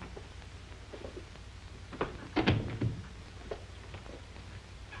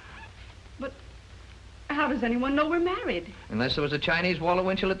 But how does anyone know we're married? Unless there was a Chinese Walter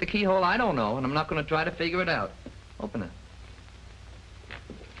Winchell at the keyhole, I don't know, and I'm not going to try to figure it out. Open it.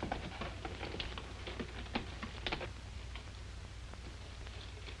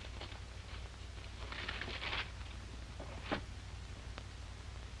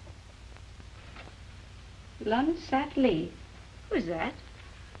 Lun Sat Lee. Who's that?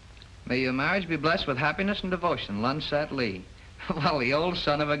 May your marriage be blessed with happiness and devotion, Lun Sat Lee. Well, the old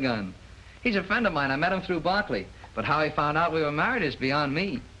son of a gun. He's a friend of mine. I met him through Barkley. But how he found out we were married is beyond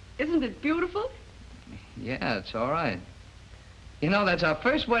me. Isn't it beautiful? Yeah, it's all right. You know, that's our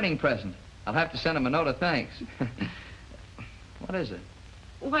first wedding present. I'll have to send him a note of thanks. What is it?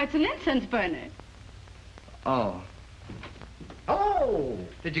 Why, it's an incense burner. Oh. Oh!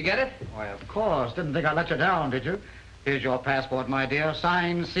 Did you get it? Why, of course. Didn't think I'd let you down, did you? Here's your passport, my dear.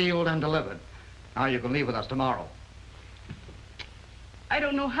 Signed, sealed, and delivered. Now you can leave with us tomorrow. I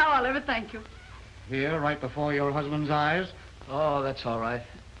don't know how I'll ever thank you. Here, right before your husband's eyes. Oh, that's all right.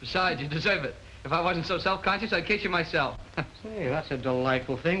 Besides, you deserve it. If I wasn't so self-conscious, I'd kiss you myself. Say, that's a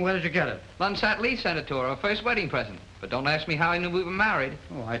delightful thing. Where did you get it? Lun Sat Lee sent it to her, her first wedding present. But don't ask me how he knew we were married.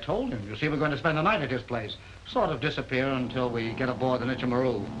 Oh, I told him. You see, we're going to spend the night at his place. Sort of disappear until we get aboard the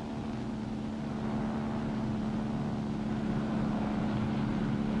Nichamaru.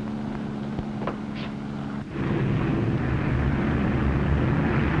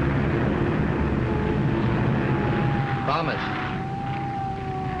 Promise.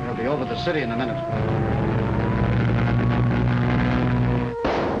 We'll be over the city in a minute.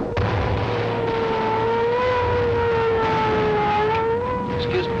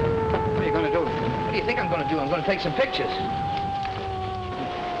 Excuse me. What are you going to do? What do you think I'm going to do? I'm going to take some pictures.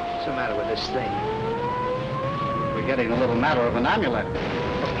 What's the matter with this thing? We're getting a little matter of an amulet.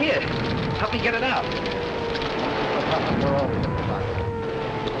 Oh, here, help me get it out. We're all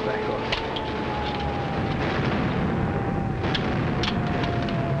Go back on.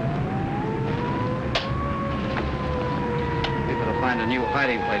 Find a new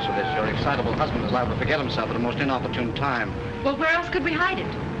hiding place for this. Your excitable husband is liable to forget himself at a most inopportune time. Well, where else could we hide it?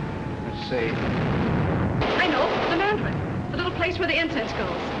 Let's see. I know, the Mandarin. The little place where the incense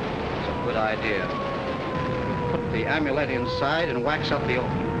goes. It's a good idea. Put the amulet inside and wax up the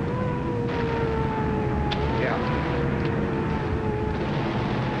opening. Yeah.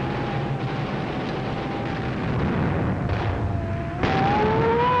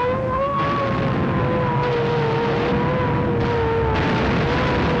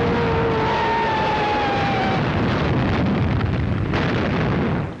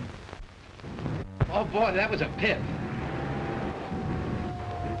 Boy, that was a pip.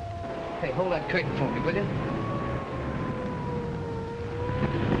 Hey, hold that curtain for me, will you?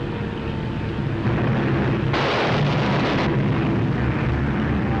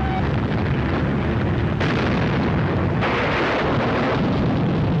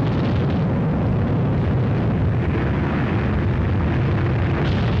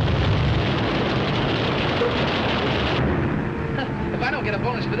 If I don't get a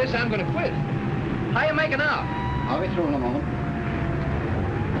bonus for this, I'm going to quit. How you making out? I'll be through in a moment.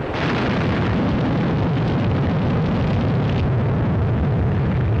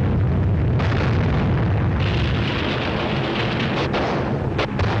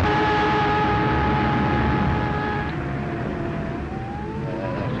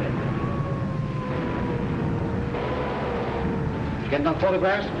 Getting enough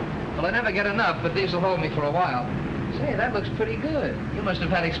photographs? Well, I never get enough, but these will hold me for a while. Say, that looks pretty good. You must have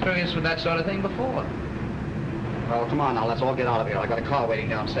had experience with that sort of thing before. Well, come on now, let's all get out of here. I got a car waiting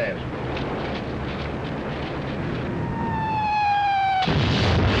downstairs.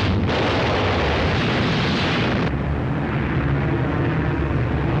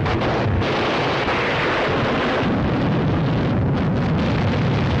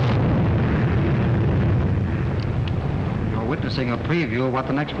 You're witnessing a preview of what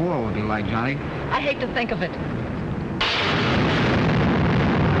the next war will be like, Johnny. I hate to think of it.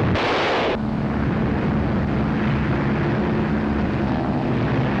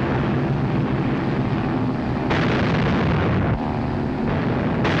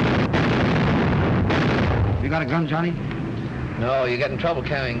 got a gun, Johnny? No, you get in trouble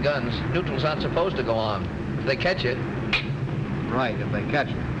carrying guns. Neutrals aren't supposed to go on. If they catch you. Right, if they catch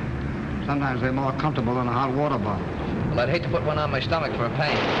you. Sometimes they're more comfortable than a hot water bottle. Well, I'd hate to put one on my stomach for a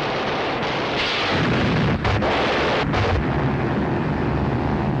pain.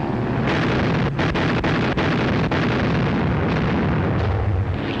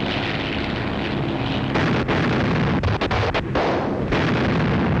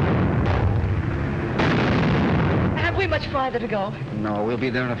 Have we much farther to go? No, we'll be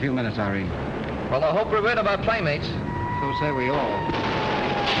there in a few minutes, Irene. Well, I hope we're rid of our playmates. So say we all.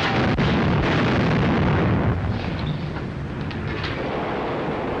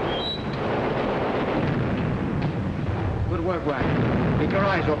 Good work, Wang. Keep your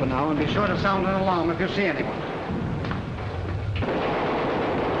eyes open now and be sure to sound an alarm if you see anyone.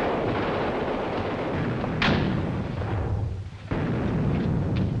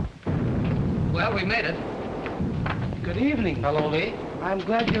 Well, we made it. Good evening. Hello, Lee. I'm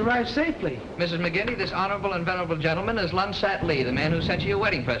glad you arrived safely. Mrs. McGinty, this honorable and venerable gentleman is Lunsat Lee, the man who sent you your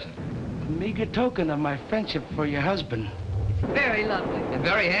wedding present. A meager token of my friendship for your husband. Very lovely. And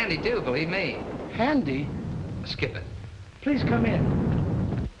very handy, too, believe me. Handy? Skip it. Please come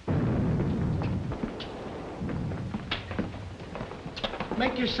in.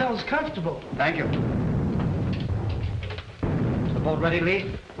 Make yourselves comfortable. Thank you. Is the boat ready, Lee?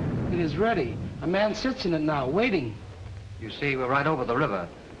 It is ready. A man sits in it now, waiting. You see, we're right over the river.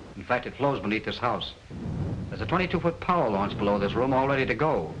 In fact, it flows beneath this house. There's a 22-foot power launch below this room all ready to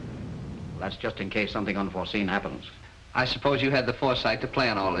go. That's just in case something unforeseen happens. I suppose you had the foresight to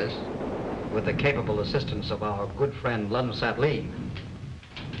plan all this. With the capable assistance of our good friend, Lunsat Lee.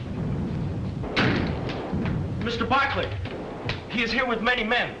 Mr. Barclay, he is here with many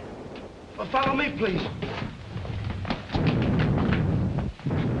men. Follow me, please.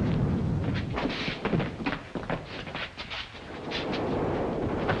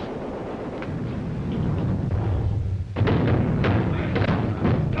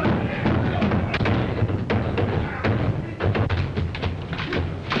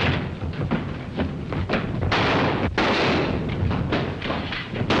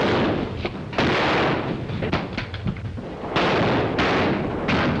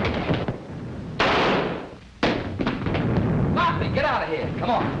 Get out of here. Come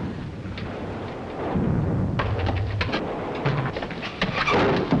on.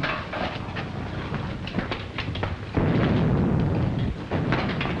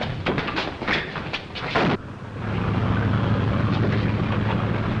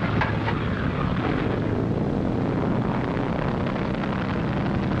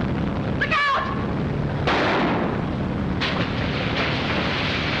 Look out!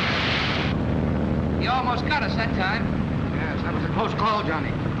 You almost got us that time. That was a close call,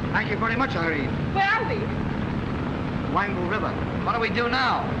 Johnny. Thank you very much, Irene. Where are we? Wangle River. What do we do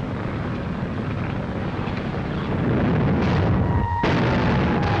now?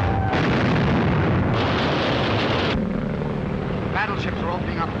 Battleships are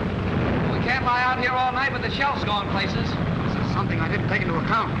opening up. We can't lie out here all night with the shells going places. This is something I didn't take into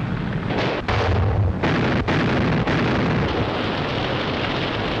account.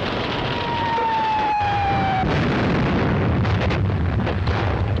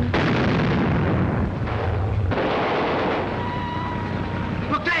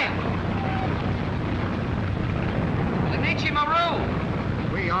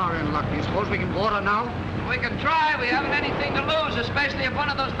 We can board her now? We can try. We haven't anything to lose, especially if one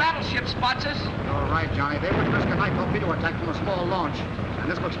of those battleships spots us. You're right, Johnny. They wouldn't risk a night torpedo attack from a small launch.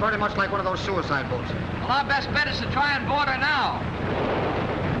 And this looks very much like one of those suicide boats. Well, our best bet is to try and board her now.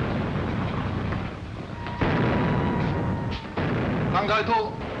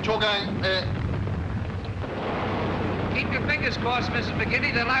 Keep your fingers crossed, Mrs.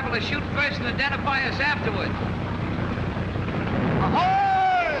 McGinty. They're liable to shoot first and identify us afterward.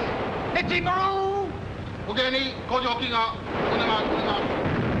 Maru! Wait a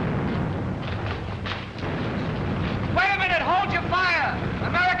minute, hold your fire!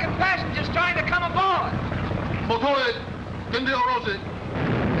 American passengers trying to come aboard!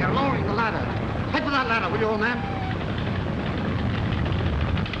 They're lowering the ladder. Head for that ladder, will you, old man?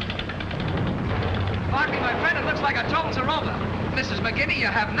 Barkley, my friend, it looks like our troubles are over. Mrs. McGinty, you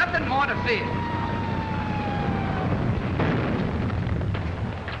have nothing more to fear.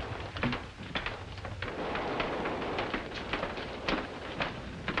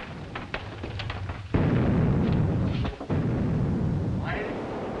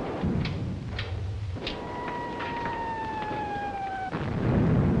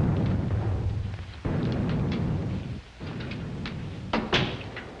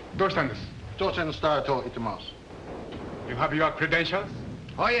 точно старту итмас. You have your credentials?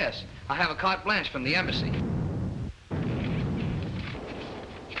 Oh, yes. I have a carte blanche from the embassy.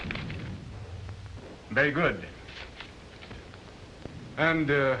 Very good. And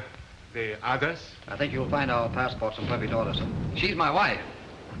the others? I think you'll find our passports in perfect order, sir. She's my wife.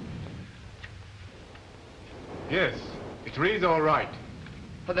 Yes, it reads all right.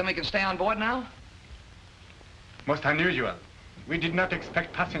 But then we can stay on board now? Most unusual. We did not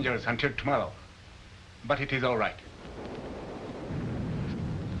expect passengers until tomorrow. But it is all right.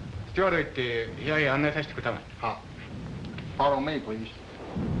 Steward, here 안내하시고 그다음에. Follow me, please.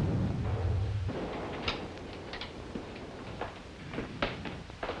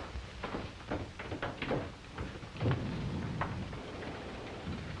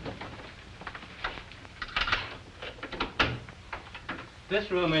 This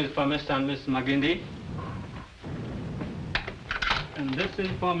room is for Mr. and Mrs. McGinty. And this is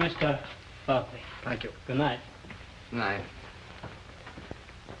for Mr. Barkley. Thank you. Good night. Good night.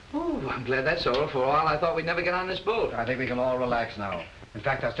 Oh, I'm glad that's over. For a while, I thought we'd never get on this boat. I think we can all relax now. In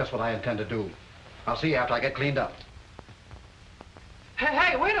fact, that's just what I intend to do. I'll see you after I get cleaned up.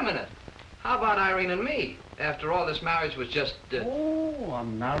 Hey, wait a minute. How about Irene and me? After all, this marriage was just... Oh, a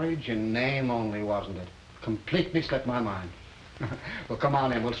marriage in name only, wasn't it? Completely slipped my mind. Well, come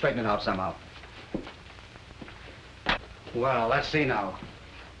on in. We'll straighten it out somehow. Well, let's see now.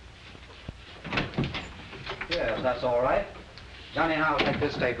 Yes, that's all right. Johnny and I will take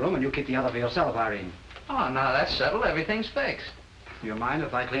this stateroom, and you keep the other for yourself, Irene. Oh, now that's settled. Everything's fixed. Do you mind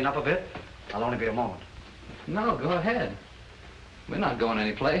if I clean up a bit? I'll only be a moment. No, go ahead. We're not going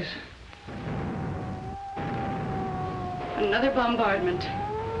anyplace. Another bombardment.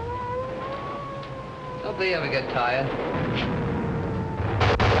 Don't they ever get tired?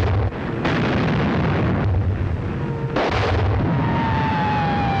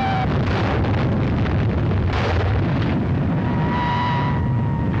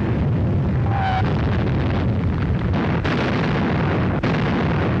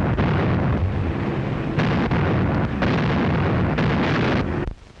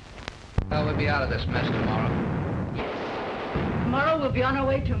 Well, we'll be out of this mess tomorrow. Tomorrow we'll be on our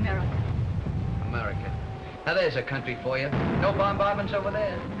way to America. America. Now, there's a country for you. No bombardments over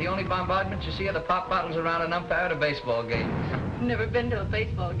there. The only bombardments you see are the pop bottles around an umpire at a baseball game. Never been to a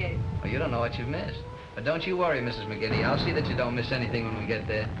baseball game. Well, you don't know what you've missed. But don't you worry, Mrs. McGinty. I'll see that you don't miss anything when we get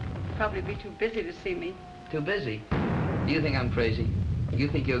there. Probably be too busy to see me. Too busy? Do you think I'm crazy? You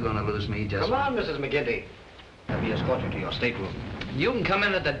think you're going to lose me just... Come on, Mrs. McGinty. Let me escort you to your stateroom. You can come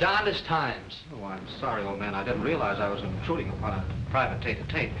in at the darndest times. Oh, I'm sorry, old man. I didn't realize I was intruding upon a private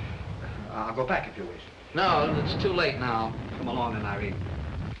tete-a-tete. I'll go back if you wish. No, it's too late now. Come along then, Irene.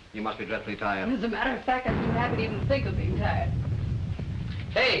 You must be dreadfully tired. As a matter of fact, I'm too happy to even think of being tired.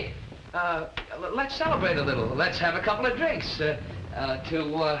 Hey, let's celebrate a little. Let's have a couple of drinks to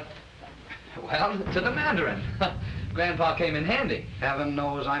the Mandarin. Grandpa came in handy. Heaven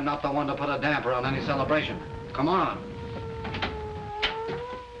knows I'm not the one to put a damper on any celebration. Come on.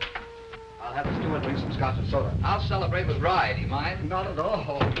 I'll have the steward drink some scotch and soda. I'll celebrate with rye. Do you mind? Not at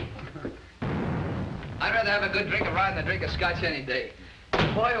all. I'd rather have a good drink of rye than a drink of scotch any day.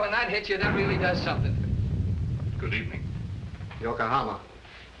 Boy, when that hits you, that really does something. Good evening. Yokohama.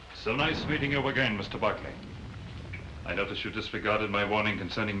 So nice meeting you again, Mr. Barkley. I notice you disregarded my warning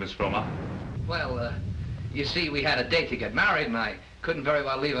concerning Miss Roma. Well, you see, we had a date to get married, and I couldn't very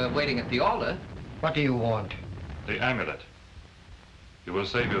well leave her waiting at the altar. What do you want? The amulet. You will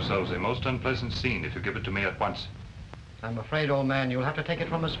save yourselves a most unpleasant scene if you give it to me at once. I'm afraid, old man, you'll have to take it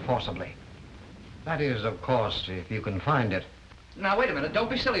from us forcibly. That is, of course, if you can find it. Now, wait a minute. Don't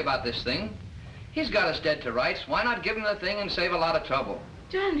be silly about this thing. He's got us dead to rights. Why not give him the thing and save a lot of trouble?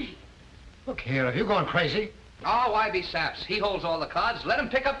 Johnny. Look here, have you gone crazy? Oh, why be saps? He holds all the cards. Let him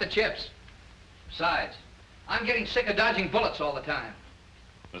pick up the chips. Besides, I'm getting sick of dodging bullets all the time.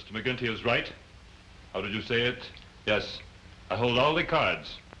 Mr. McGinty is right. How did you say it? Yes. I hold all the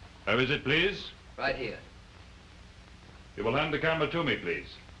cards. Where is it, please? Right here. You will hand the camera to me, please.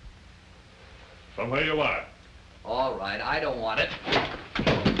 From where you are. All right, I don't want it.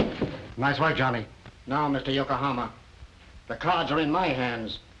 Nice work, Johnny. Now, Mr. Yokohama, the cards are in my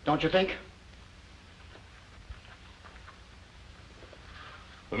hands, don't you think?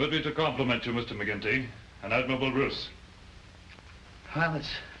 Permit me to compliment you, Mr. McGinty. An admirable ruse. Well,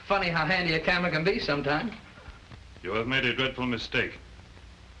 it's funny how handy a camera can be sometimes. You have made a dreadful mistake.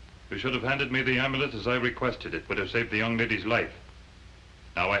 You should have handed me the amulet as I requested. It would have saved the young lady's life.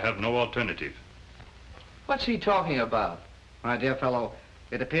 Now I have no alternative. What's he talking about? My dear fellow,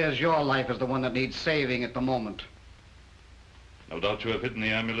 it appears your life is the one that needs saving at the moment. No doubt you have hidden the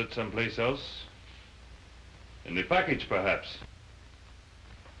amulet someplace else. In the package, perhaps.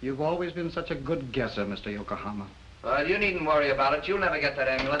 You've always been such a good guesser, Mr. Yokohama. Well, you needn't worry about it. You'll never get that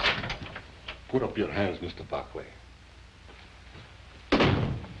amulet. Put up your hands, Mr. Barclay.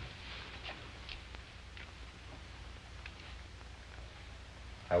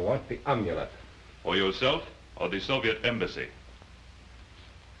 I want the amulet. For yourself or the Soviet embassy?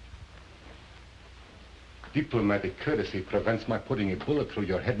 Diplomatic courtesy prevents my putting a bullet through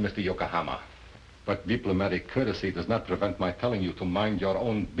your head, Mr. Yokohama. But diplomatic courtesy does not prevent my telling you to mind your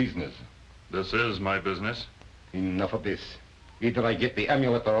own business. This is my business. Enough of this. Either I get the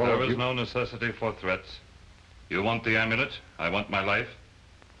amulet or all There of is you... no necessity for threats. You want the amulet, I want my life.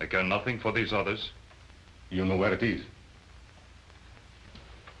 I care nothing for these others. You know where it is.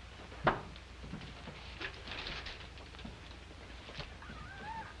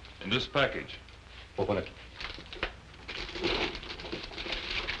 In this package. Open it.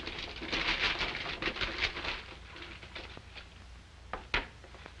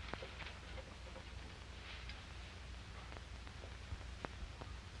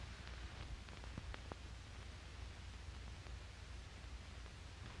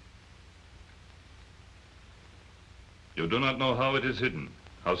 You do not know how it is hidden.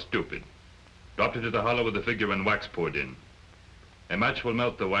 How stupid. Dropped into the hollow with the figure and wax poured in. A match will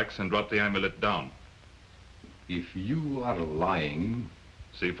melt the wax and drop the amulet down. If you are lying...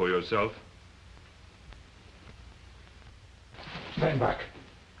 See for yourself. Stand back.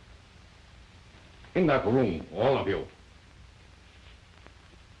 In that room, all of you.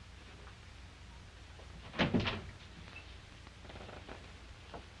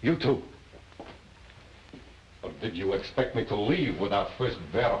 You too. Or did you expect me to leave without first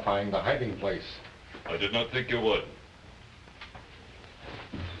verifying the hiding place? I did not think you would.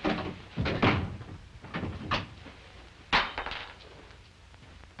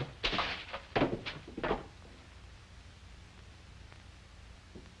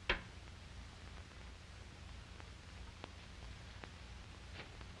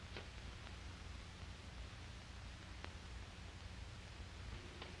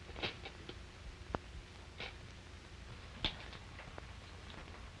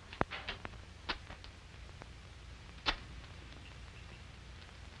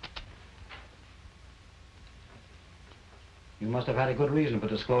 You must have had a good reason for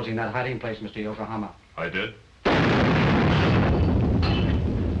disclosing that hiding place, Mr. Yokohama. I did.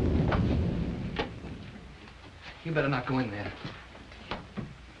 You better not go in there.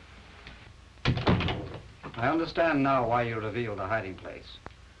 I understand now why you revealed the hiding place.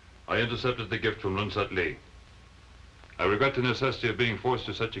 I intercepted the gift from Lunsat Lee. I regret the necessity of being forced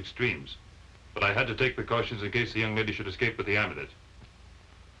to such extremes, but I had to take precautions in case the young lady should escape with the amulet.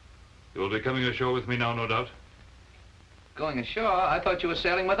 You will be coming ashore with me now, no doubt? Going ashore? I thought you were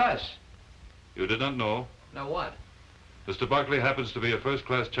sailing with us. You did not know. Know what? Mr. Barclay happens to be a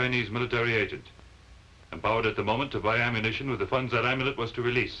first-class Chinese military agent, empowered at the moment to buy ammunition with the funds that amulet was to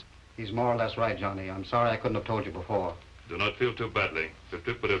release. He's more or less right, Johnny. I'm sorry I couldn't have told you before. Do not feel too badly. The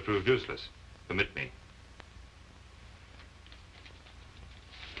trip would have proved useless. Permit me.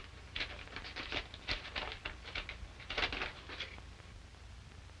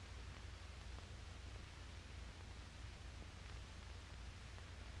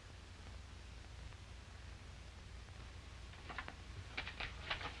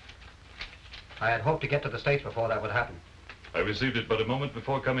 I had hoped to get to the States before that would happen. I received it but a moment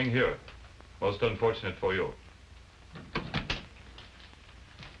before coming here. Most unfortunate for you.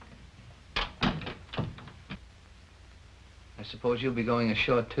 I suppose you'll be going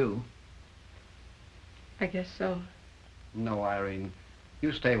ashore, too. I guess so. No, Irene.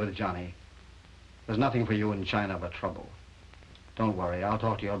 You stay with Johnny. There's nothing for you in China but trouble. Don't worry. I'll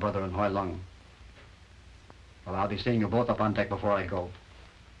talk to your brother in Hoi Lung. Well, I'll be seeing you both up on deck before I go.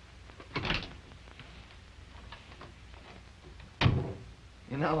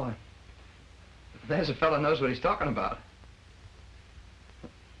 You know, there's a fellow knows what he's talking about.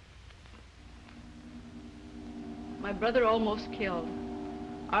 My brother almost killed.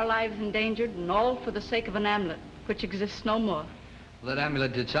 Our lives endangered, and all for the sake of an amulet, which exists no more. Well, that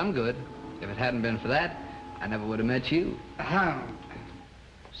amulet did some good. If it hadn't been for that, I never would have met you.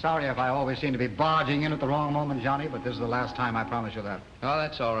 Sorry if I always seem to be barging in at the wrong moment, Johnny, but this is the last time, I promise you that. Oh,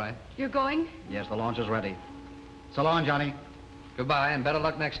 that's all right. You're going? Yes, the launch is ready. So long, Johnny. Goodbye, and better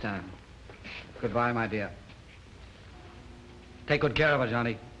luck next time. Goodbye, my dear. Take good care of her,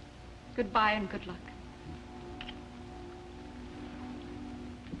 Johnny. Goodbye and good luck.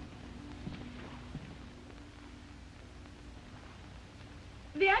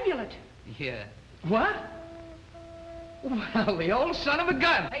 The amulet. Yeah. What? Well, the old son of a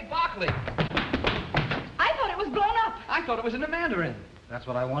gun. Hey, Barkley. I thought it was blown up. I thought it was in the Mandarin. That's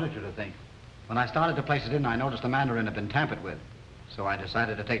what I wanted you to think. When I started to place it in, I noticed the Mandarin had been tampered with. So I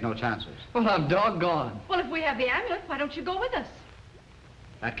decided to take no chances. Well, I'm doggone. Well, if we have the amulet, why don't you go with us?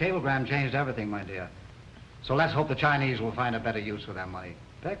 That cablegram changed everything, my dear. So let's hope the Chinese will find a better use for their money.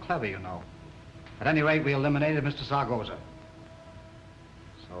 They're clever, you know. At any rate, we eliminated Mr. Sargoza.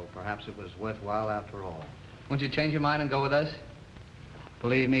 So perhaps it was worthwhile after all. Won't you change your mind and go with us?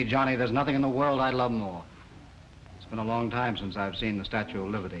 Believe me, Johnny, there's nothing in the world I love more. It's been a long time since I've seen the Statue of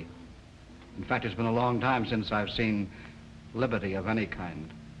Liberty. In fact, it's been a long time since I've seen liberty of any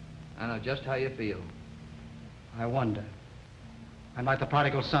kind. I know just how you feel. I wonder. I'm like the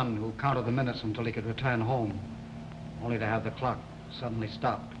prodigal son who counted the minutes until he could return home, only to have the clock suddenly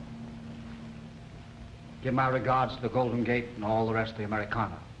stop. Give my regards to the Golden Gate and all the rest of the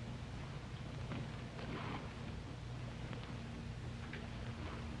Americana.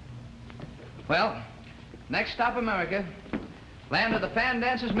 Well, next stop, America. Land of the fan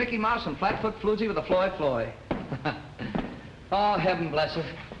dancers, Mickey Mouse, and Flatfoot Floozy with the Floy. Oh, heaven bless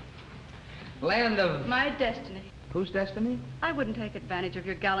her. Land of... My destiny. Whose destiny? I wouldn't take advantage of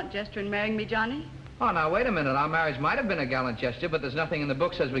your gallant gesture in marrying me, Johnny. Oh, now, wait a minute. Our marriage might have been a gallant gesture, but there's nothing in the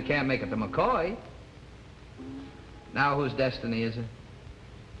book says we can't make it to McCoy. Now, whose destiny is it?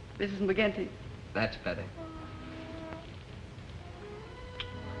 Mrs. McGinty. That's better.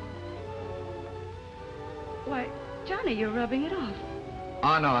 Why, Johnny, you're rubbing it off.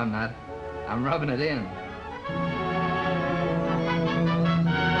 Oh, no, I'm not. I'm rubbing it in.